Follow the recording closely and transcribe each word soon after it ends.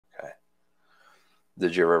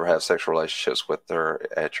Did you ever have sexual relationships with her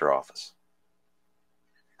at your office?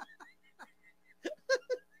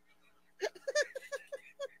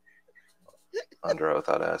 Under oath,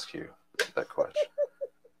 I'd ask you that question.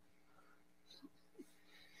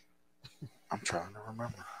 I'm trying to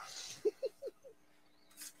remember.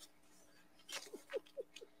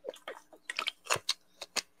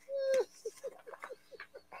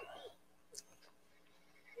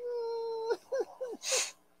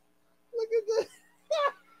 Look at that.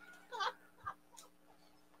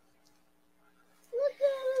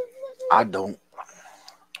 I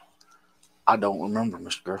don't remember,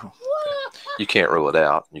 Mr. Griffin. You can't rule it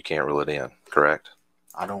out. You can't rule it in, correct?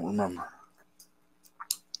 I don't remember.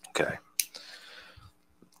 Okay.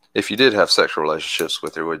 If you did have sexual relationships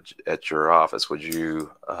with her at your office, would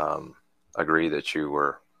you agree that you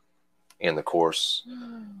were in the course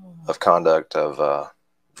of conduct of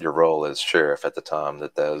your role as sheriff at the time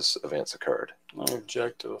that those events occurred? I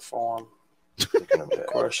object to the form. You can object.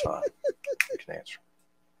 Question. You can answer.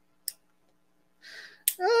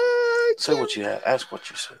 Say what you had. Ask what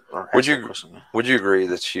you said. Would you agree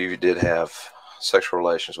that you did have sexual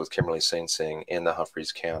relations with Kimberly Sing Sing in the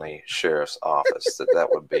Humphreys County Sheriff's Office? that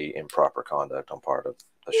would be improper conduct on part of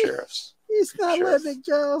the sheriff's. He's not letting it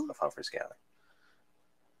go. Of Humphreys County.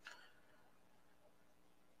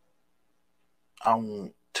 I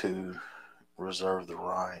want to reserve the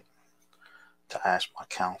right to ask my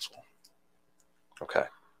counsel. Okay.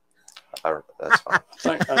 That's fine.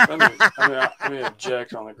 Let me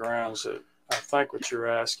object on the grounds that I think what you're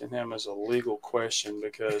asking him is a legal question,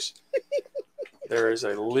 because there is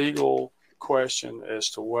a legal question as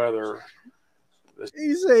to whether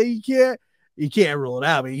you say you can't rule it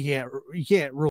out, but you can't rule